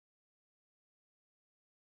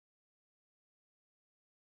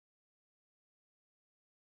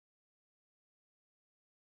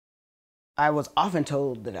I was often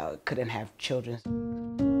told that I couldn't have children.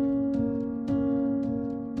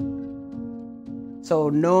 So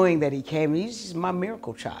knowing that he came, he's just my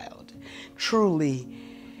miracle child, truly.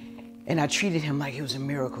 And I treated him like he was a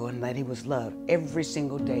miracle and that he was loved every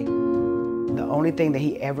single day. The only thing that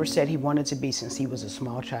he ever said he wanted to be since he was a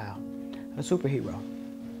small child, a superhero.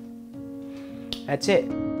 That's it.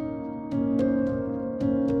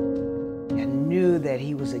 I knew that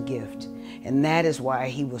he was a gift. And that is why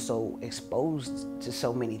he was so exposed to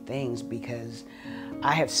so many things, because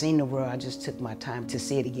I have seen the world. I just took my time to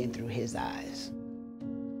see it again through his eyes.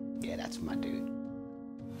 Yeah, that's my dude.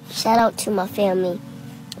 Shout out to my family.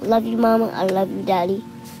 I love you, Mama. I love you, Daddy.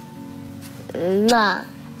 Mwah.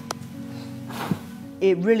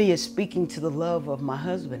 It really is speaking to the love of my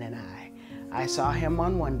husband and I. I saw him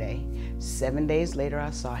on one day. 7 days later,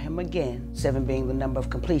 I saw him again. 7 being the number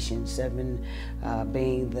of completion, 7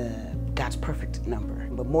 being God's perfect number.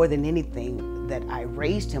 But more than anything that I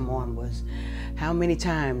raised him on was, how many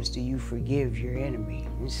times do you forgive your enemy?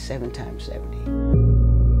 7 times 70.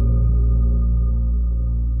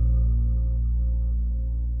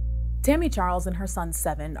 Tammy Charles and her son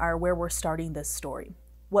Seven are where we're starting this story.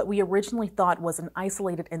 What we originally thought was an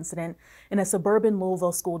isolated incident in a suburban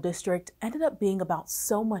Louisville school district ended up being about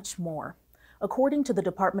so much more. According to the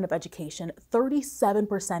Department of Education,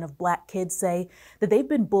 37% of Black kids say that they've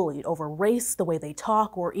been bullied over race, the way they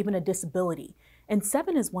talk, or even a disability. And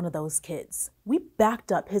Seven is one of those kids. We backed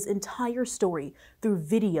up his entire story through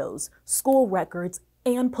videos, school records,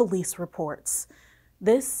 and police reports.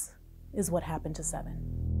 This is what happened to Seven.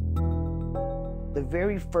 The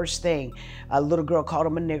very first thing, a little girl called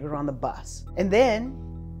him a nigger on the bus. And then,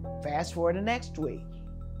 fast forward the next week,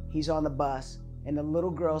 he's on the bus and the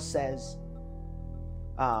little girl says,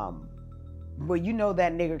 well, you know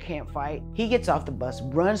that nigger can't fight. He gets off the bus,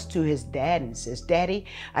 runs to his dad and says, Daddy,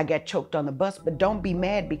 I got choked on the bus, but don't be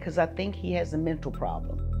mad because I think he has a mental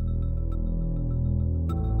problem.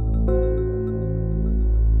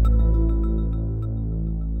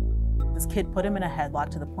 This kid put him in a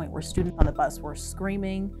headlock to the point where students on the bus were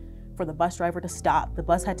screaming for the bus driver to stop. The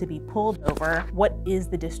bus had to be pulled over. What is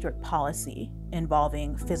the district policy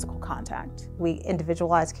involving physical contact? We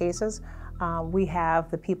individualize cases. We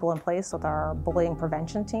have the people in place with our bullying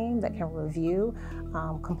prevention team that can review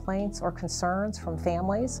complaints or concerns from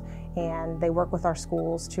families, and they work with our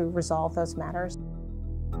schools to resolve those matters.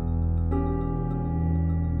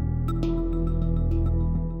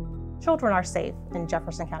 Children are safe in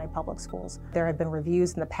Jefferson County Public Schools. There have been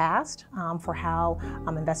reviews in the past for how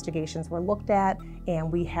investigations were looked at,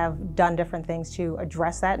 and we have done different things to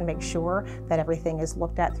address that and make sure that everything is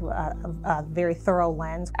looked at through a very thorough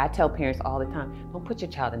lens. I tell parents all the time, don't put your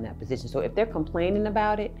child in that position. So if they're complaining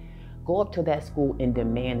about it, go up to that school and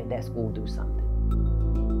demand that that school do something.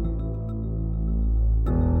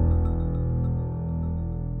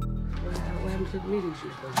 What happened to the meetings you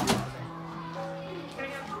were supposed to do today?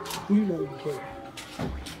 You know you care.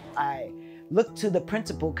 I looked to the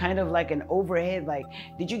principal kind of like an overhead, like,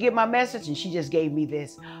 did you get my message? And she just gave me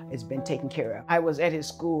this. It's been taken care of. I was at his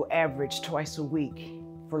school average twice a week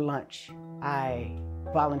for lunch. I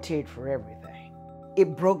volunteered for everything.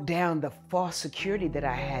 It broke down the false security that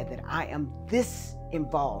I had, that I am this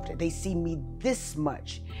involved. They see me this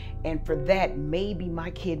much. And for that, maybe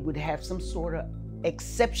my kid would have some sort of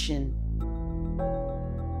exception.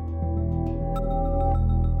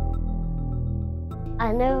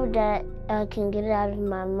 I know that I can get it out of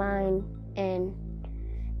my mind, and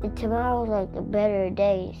tomorrow's like a better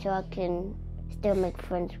day, so I can still make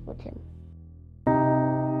friends with him.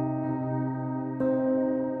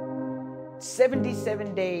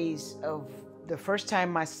 77 days of the first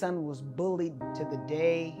time my son was bullied to the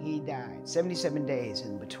day he died. 77 days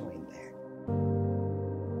in between there.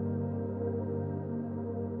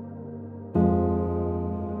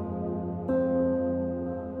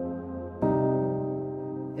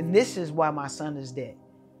 And this is why my son is dead.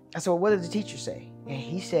 I said, well, what did the teacher say? And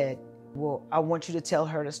he said, well, I want you to tell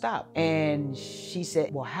her to stop. And she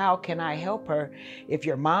said, well, how can I help her if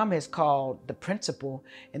your mom has called the principal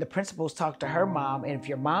and the principal's talked to her mom, and if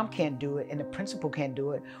your mom can't do it and the principal can't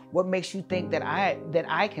do it, what makes you think that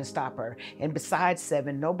I can stop her? And besides,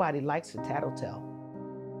 Seven, nobody likes a tattletale.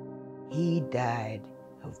 He died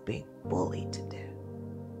of being bullied to death.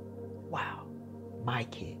 Wow, my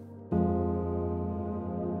kid.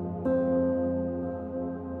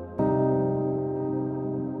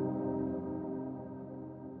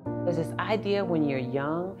 There's this idea when you're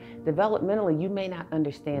young, developmentally, you may not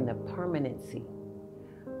understand the permanency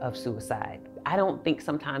of suicide. I don't think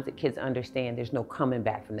sometimes that kids understand there's no coming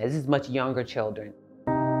back from that. This is much younger children.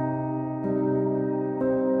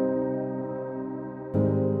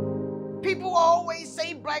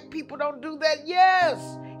 people don't do that.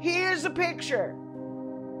 Yes, here's a picture.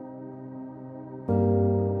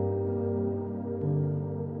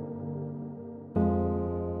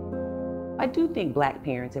 I do think Black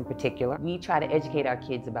parents in particular, we try to educate our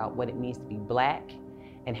kids about what it means to be Black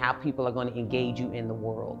and how people are going to engage you in the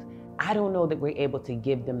world. I don't know that we're able to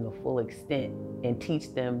give them the full extent and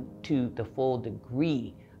teach them to the full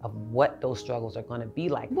degree of what those struggles are going to be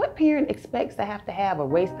like. What parent expects to have a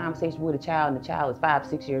race conversation with a child and the child is 5,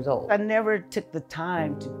 6 years old? I never took the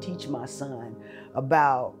time to teach my son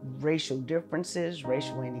about racial differences,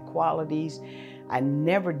 racial inequalities. I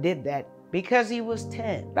never did that because he was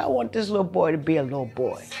 10. I want this little boy to be a little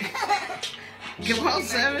boy. Come on,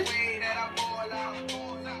 7.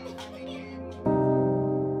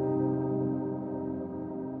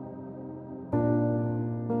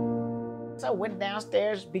 I went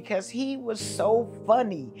downstairs because he was so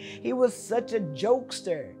funny. He was such a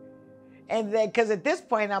jokester. And then, because at this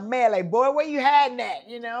point I'm mad, like, boy, where you hiding at,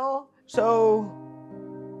 you know? So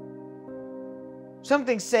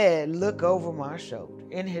something said, look over my shoulder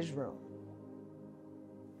in his room.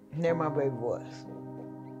 And there my baby was.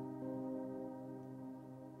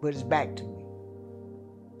 With his back to me.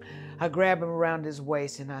 I grab him around his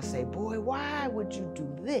waist and I say, boy, why would you do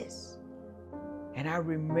this? And I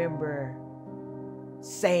remember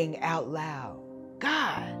saying out loud,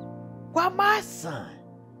 God, why my son?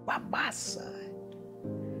 Why my son?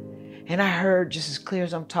 And I heard, just as clear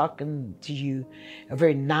as I'm talking to you, a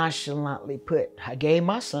very nonchalantly put, I gave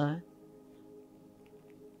my son.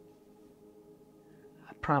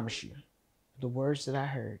 I promise you, the words that I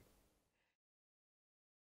heard.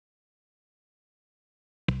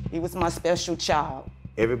 He was my special child.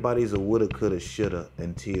 Everybody's a woulda, coulda, shoulda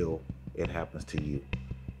until it happens to you.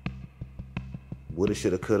 Woulda,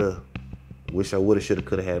 shoulda, coulda. Wish I woulda, shoulda,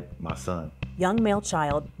 coulda had my son. Young male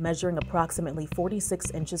child measuring approximately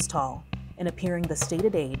 46 inches tall and appearing the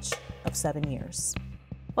stated age of 7 years.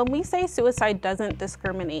 When we say suicide doesn't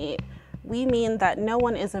discriminate, we mean that no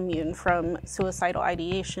one is immune from suicidal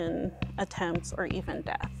ideation, attempts, or even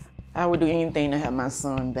death. I would do anything to have my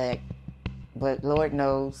son back, but Lord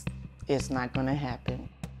knows it's not gonna happen.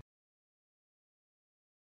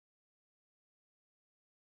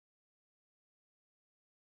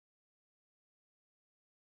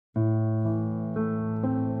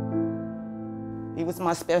 He was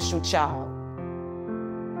my special child.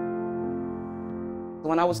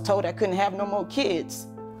 When I was told I couldn't have no more kids,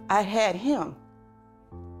 I had him.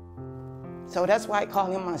 So that's why I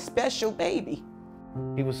call him my special baby.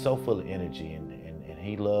 He was so full of energy and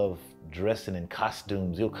he loved dressing in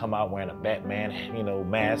costumes. He'll come out wearing a Batman,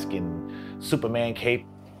 mask and Superman cape.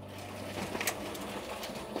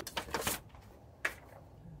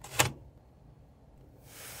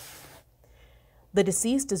 The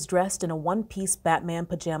deceased is dressed in a one-piece Batman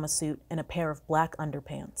pajama suit and a pair of black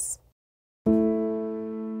underpants.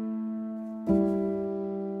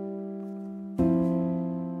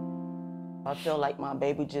 I feel like my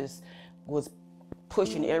baby just was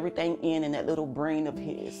pushing everything in that little brain of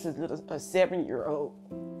his, a 7-year-old,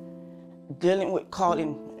 dealing with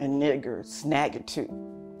calling a nigger,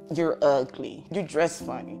 snaggletooth. You're ugly, you dress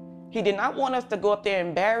funny. He did not want us to go up there and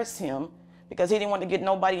embarrass him because he didn't want to get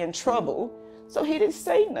nobody in trouble. So he didn't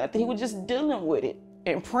say nothing. He was just dealing with it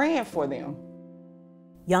and praying for them.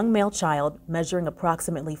 Young male child measuring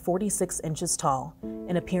approximately 46 inches tall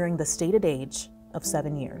and appearing the stated age of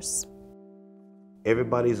 7 years.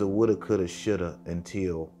 Everybody's a woulda, coulda, shoulda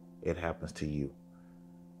until it happens to you.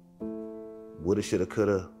 Woulda, shoulda,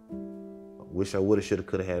 coulda. Wish I woulda, shoulda,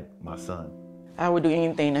 coulda had my son. I would do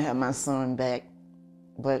anything to have my son back,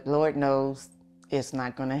 but Lord knows it's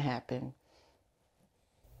not gonna happen.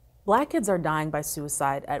 Black kids are dying by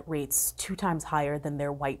suicide at rates 2 times higher than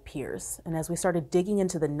their white peers. And as we started digging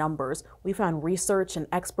into the numbers, we found research and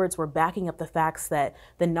experts were backing up the facts that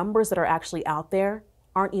the numbers that are actually out there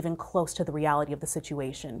aren't even close to the reality of the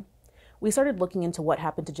situation. We started looking into what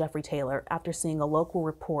happened to Jeffrey Taylor after seeing a local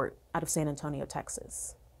report out of San Antonio,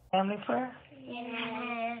 Texas. Family prayer?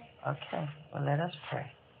 Yes. Okay, well, let us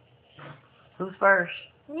pray. Who's first?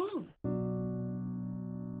 Me.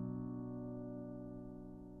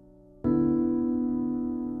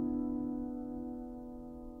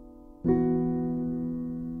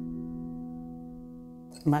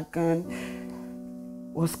 My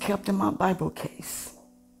gun was kept in my Bible case.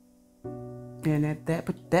 And at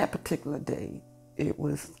that particular day, it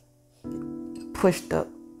was pushed up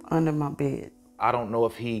under my bed. I don't know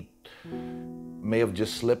if he may have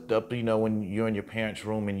just slipped up, when you're in your parents'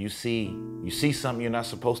 room and you see something you're not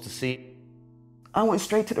supposed to see. I went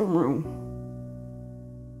straight to the room.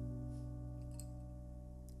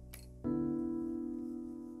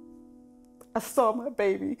 I saw my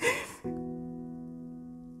baby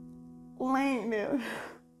laying there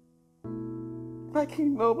like he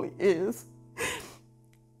normally is.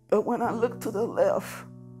 But when I looked to the left,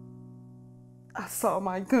 I saw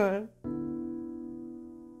my gun.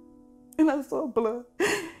 And I saw blood,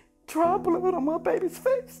 dry blood on my baby's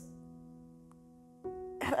face.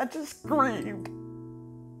 And I just screamed.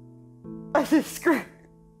 I just screamed.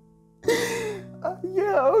 I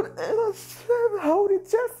yelled and I said, "Hold it,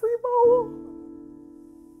 Jeffrey Moore."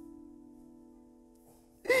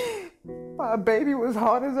 My baby was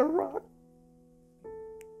hard as a rock.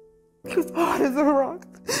 He was hard as a rock.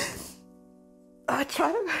 I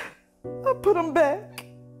put him back.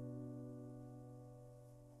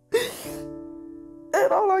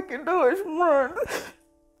 And all I can do is run.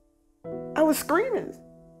 I was screaming.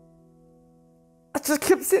 I just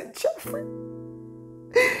kept saying, "Jeffrey,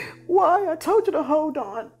 why? I told you to hold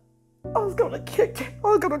on. I was gonna take care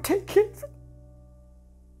of it."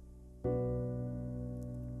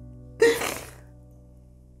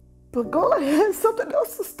 But God had something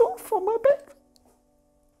else in store for my baby.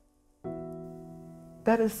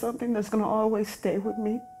 That is something that's gonna always stay with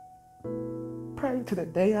me, probably to the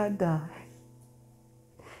day I die.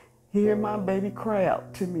 Hear my baby cry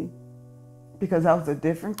out to me, because that was a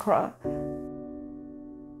different cry.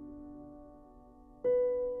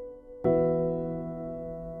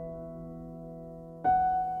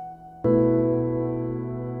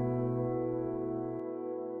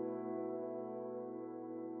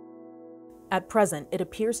 At present, it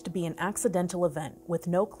appears to be an accidental event with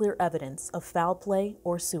no clear evidence of foul play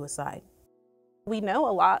or suicide. We know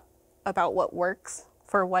a lot about what works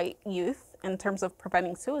for white youth in terms of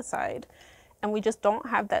preventing suicide, and we just don't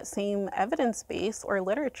have that same evidence base or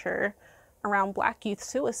literature around Black youth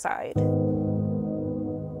suicide.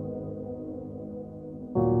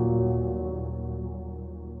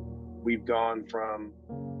 We've gone from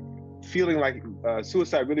feeling like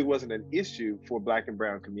suicide really wasn't an issue for Black and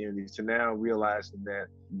brown communities to now realizing that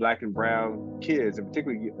Black and brown kids, and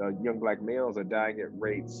particularly young Black males, are dying at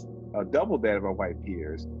rates double that of our white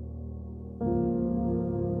peers.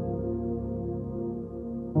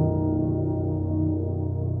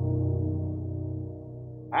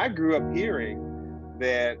 I grew up hearing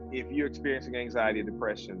that if you're experiencing anxiety or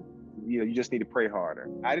depression, you just need to pray harder.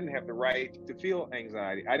 I didn't have the right to feel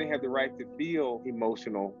anxiety. I didn't have the right to feel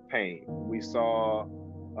emotional pain. We saw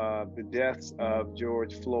the deaths of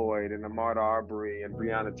George Floyd and Ahmaud Arbery and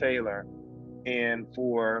Breonna Taylor. And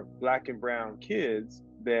for Black and brown kids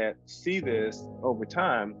that see this over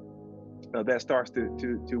time, that starts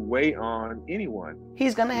to weigh on anyone.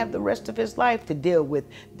 He's gonna have the rest of his life to deal with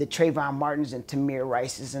the Trayvon Martins and Tamir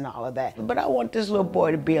Rices and all of that. But I want this little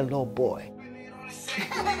boy to be a little boy.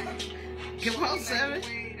 Come on, Seven.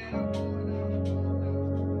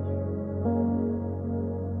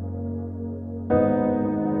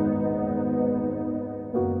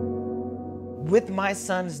 With my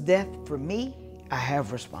son's death, for me, I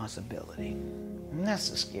have responsibility. And that's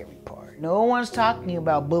the scary part. No one's talking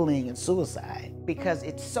about bullying and suicide because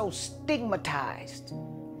it's so stigmatized.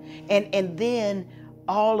 And then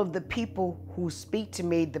all of the people who speak to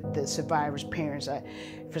me, the survivors' parents,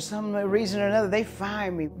 for some reason or another, they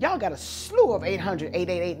find me. Y'all got a slew of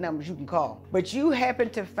 800-888 numbers you can call. But you happen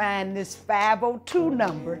to find this 502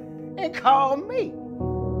 number and call me.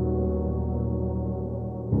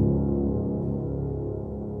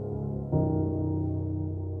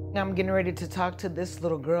 I'm getting ready to talk to this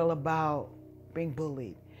little girl about being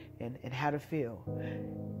bullied and how to feel.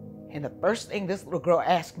 And the first thing this little girl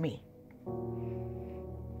asked me,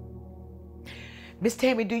 "Miss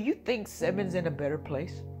Tammy, do you think Seven's in a better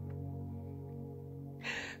place?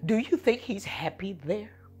 Do you think he's happy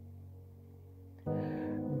there?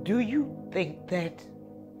 Do you think that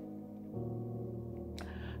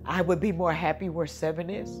I would be more happy where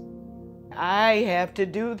Seven is? I have to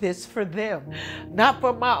do this for them, not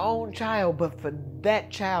for my own child, but for that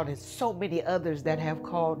child and so many others that have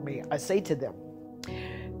called me." I say to them,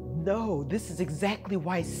 no, this is exactly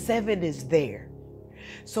why Seven is there,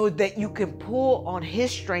 so that you can pull on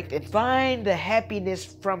his strength and find the happiness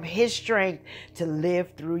from his strength to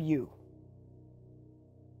live through you.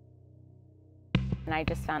 And I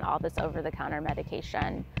just found all this over-the-counter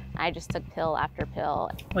medication. I just took pill after pill.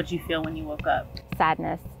 What'd you feel when you woke up?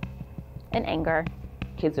 Sadness and anger.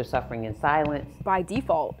 Kids are suffering in silence. By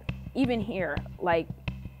default, even here, like,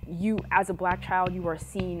 you as a Black child, you are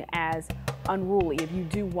seen as unruly. If you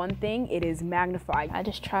do one thing, it is magnified. I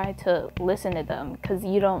just try to listen to them because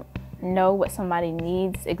you don't know what somebody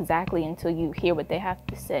needs exactly until you hear what they have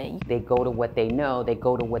to say. They go to what they know, they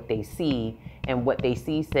go to what they see, and what they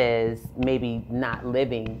see says maybe not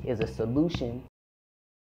living is a solution.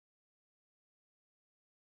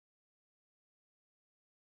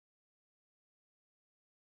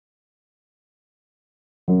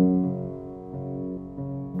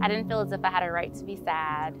 I didn't feel as if I had a right to be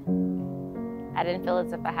sad. I didn't feel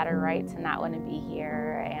as if I had a right to not want to be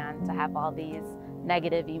here and to have all these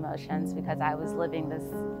negative emotions because I was living this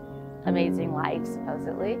amazing life,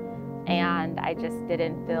 supposedly. And I just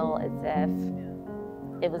didn't feel as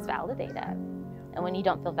if it was validated. And when you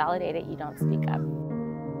don't feel validated, you don't speak up.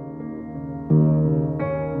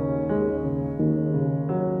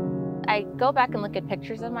 I go back and look at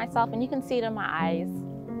pictures of myself and you can see it in my eyes.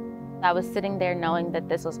 I was sitting there knowing that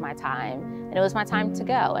this was my time and it was my time to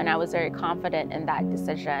go, and I was very confident in that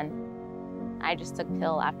decision. I just took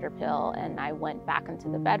pill after pill and I went back into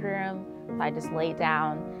the bedroom. I just laid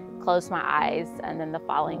down, closed my eyes, and then the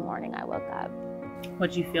following morning I woke up.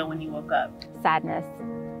 What'd you feel when you woke up? Sadness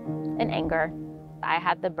and anger. I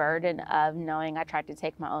had the burden of knowing I tried to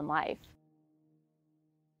take my own life.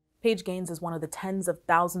 Paige Gaines is one of the tens of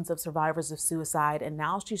thousands of survivors of suicide, and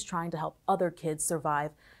now she's trying to help other kids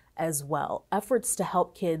survive as well. Efforts to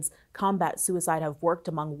help kids combat suicide have worked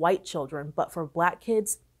among white children, but for Black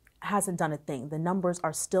kids, hasn't done a thing. The numbers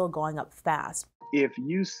are still going up fast. If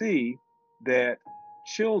you see that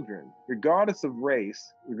children, regardless of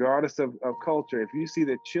race, regardless of culture, if you see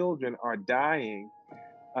that children are dying,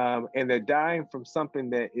 and they're dying from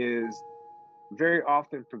something that is very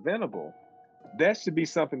often preventable, that should be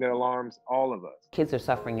something that alarms all of us. Kids are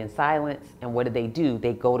suffering in silence, and what do?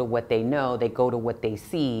 They go to what they know, they go to what they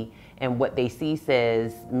see, and what they see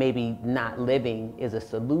says maybe not living is a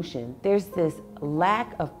solution. There's this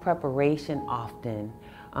lack of preparation often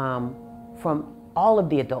from all of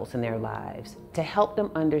the adults in their lives to help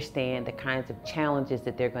them understand the kinds of challenges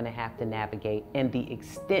that they're going to have to navigate and the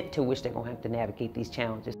extent to which they're going to have to navigate these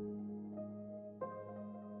challenges.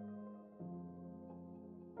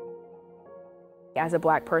 As a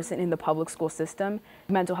Black person in the public school system,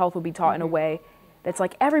 mental health will be taught in a way that's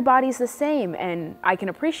like everybody's the same, and I can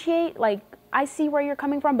appreciate, like, I see where you're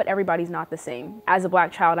coming from, but everybody's not the same. As a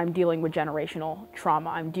Black child, I'm dealing with generational trauma.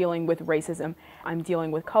 I'm dealing with racism. I'm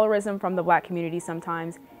dealing with colorism from the Black community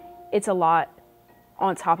sometimes. It's a lot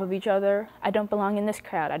on top of each other. I don't belong in this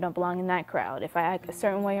crowd. I don't belong in that crowd. If I act a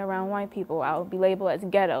certain way around white people, I'll be labeled as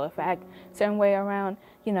ghetto. If I act a certain way around,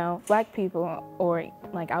 you know, Black people, or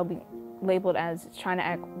like I'll be labeled as trying to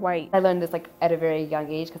act white. I learned this like at a very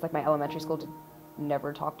young age because like my elementary school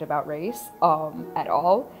never talked about race at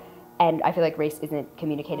all. And I feel like race isn't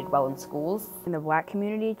communicated well in schools. In the Black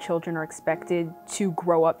community, children are expected to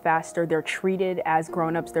grow up faster. They're treated as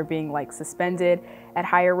grown-ups. They're being like suspended at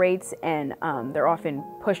higher rates, and they're often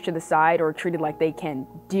pushed to the side or treated like they can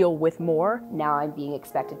deal with more. Now I'm being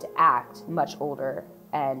expected to act much older,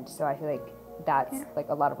 and so I feel like that's like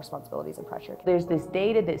a lot of responsibilities and pressure. There's this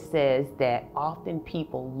data that says that often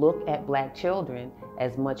people look at Black children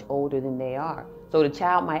as much older than they are. So the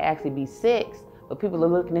child might actually be 6, but people are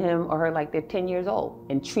looking at him or her like they're 10 years old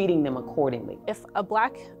and treating them accordingly. If a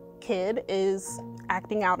Black kid is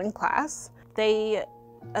acting out in class, they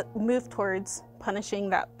move towards punishing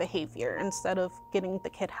that behavior instead of getting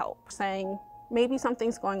the kid help, saying maybe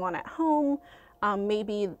something's going on at home,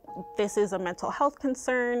 maybe this is a mental health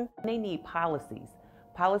concern. They need policies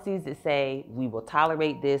that say we will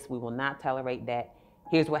tolerate this, we will not tolerate that.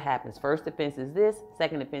 Here's what happens. First offense is this,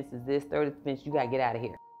 second offense is this, third offense, you gotta get out of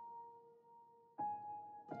here.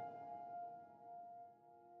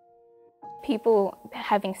 People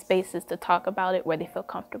having spaces to talk about it where they feel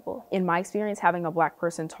comfortable. In my experience, having a Black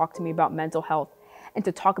person talk to me about mental health and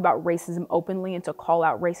to talk about racism openly and to call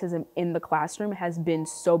out racism in the classroom has been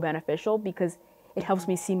so beneficial because it helps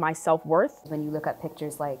me see my self-worth. When you look at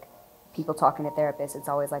pictures like people talking to therapists, it's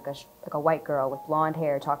always like a white girl with blonde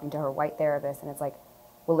hair talking to her white therapist, and it's like,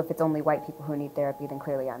 well, if it's only white people who need therapy, then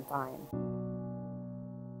clearly I'm fine.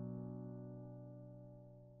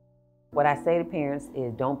 What I say to parents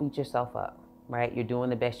is don't beat yourself up, right? You're doing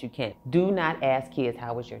the best you can. Do not ask kids,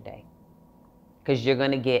 how was your day? Because you're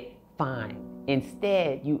gonna get fine.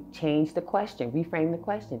 Instead, you change the question, reframe the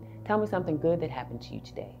question. Tell me something good that happened to you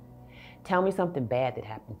today. Tell me something bad that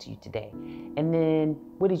happened to you today. And then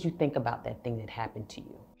what did you think about that thing that happened to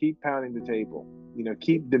you? Keep pounding the table. You know,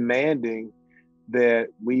 keep demanding that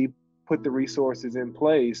we put the resources in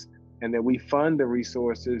place and that we fund the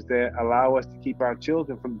resources that allow us to keep our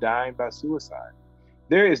children from dying by suicide.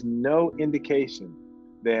 There is no indication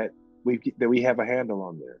that we have a handle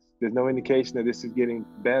on this. There's no indication that this is getting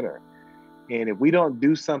better. And if we don't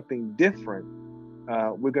do something different,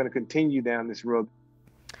 we're going to continue down this road.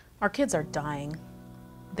 Our kids are dying.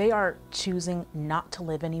 They are choosing not to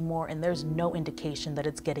live anymore, and there's no indication that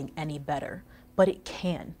it's getting any better, but it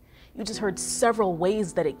can. You just heard several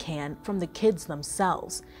ways that it can from the kids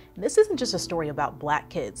themselves. And this isn't just a story about Black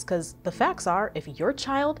kids, because the facts are, if your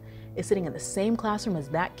child is sitting in the same classroom as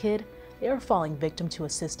that kid, they are falling victim to a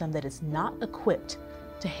system that is not equipped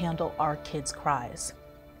to handle our kids' cries.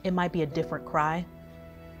 It might be a different cry,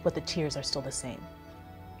 but the tears are still the same.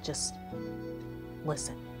 Just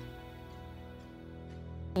listen.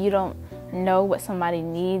 You don't know what somebody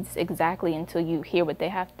needs exactly until you hear what they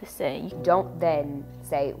have to say. Don't then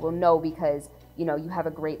say, well, no, because you have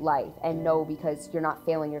a great life, and no, because you're not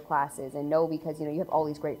failing your classes, and no, because you have all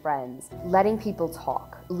these great friends. Letting people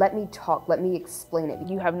talk. Let me talk. Let me explain it.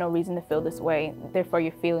 You have no reason to feel this way, therefore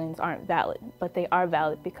your feelings aren't valid, but they are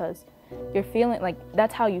valid because you're feeling like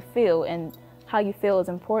that's how you feel, and how you feel is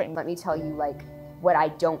important. Let me tell you what I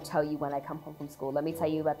don't tell you when I come home from school. Let me tell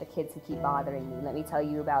you about the kids who keep bothering me. Let me tell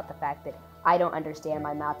you about the fact that I don't understand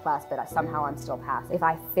my math class, but somehow I'm still passing. If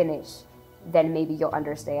I finish, then maybe you'll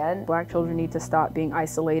understand. Black children need to stop being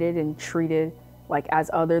isolated and treated like as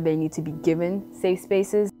other. They need to be given safe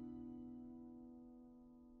spaces.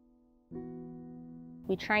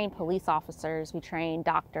 We train police officers, we train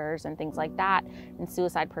doctors and things like that in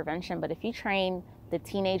suicide prevention, but if you train the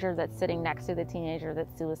teenager that's sitting next to the teenager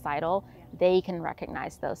that's suicidal, they can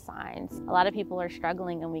recognize those signs. A lot of people are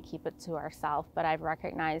struggling and we keep it to ourselves, but I've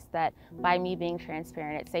recognized that by me being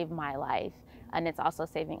transparent, it saved my life, and it's also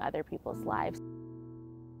saving other people's lives.